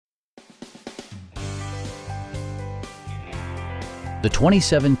the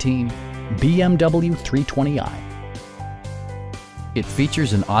 2017 BMW 320i. It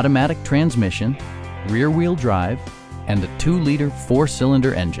features an automatic transmission, rear-wheel drive, and a 2-liter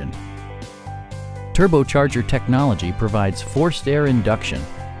 4-cylinder engine. Turbocharger technology provides forced air induction,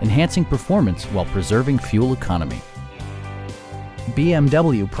 enhancing performance while preserving fuel economy.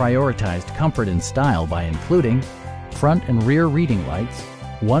 BMW prioritized comfort and style by including front and rear reading lights,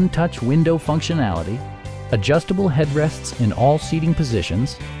 one-touch window functionality, adjustable headrests in all seating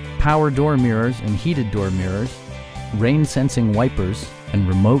positions, power door mirrors and heated door mirrors, rain-sensing wipers, and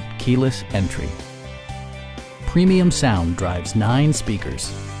remote keyless entry. Premium sound drives 9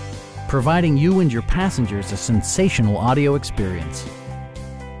 speakers, providing you and your passengers a sensational audio experience.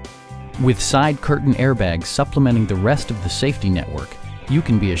 With side curtain airbags supplementing the rest of the safety network, you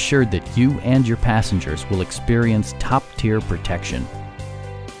can be assured that you and your passengers will experience top-tier protection.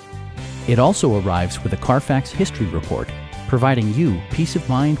 It also arrives with a Carfax history report, providing you peace of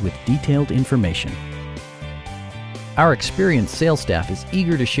mind with detailed information. Our experienced sales staff is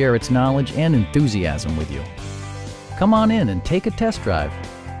eager to share its knowledge and enthusiasm with you. Come on in and take a test drive.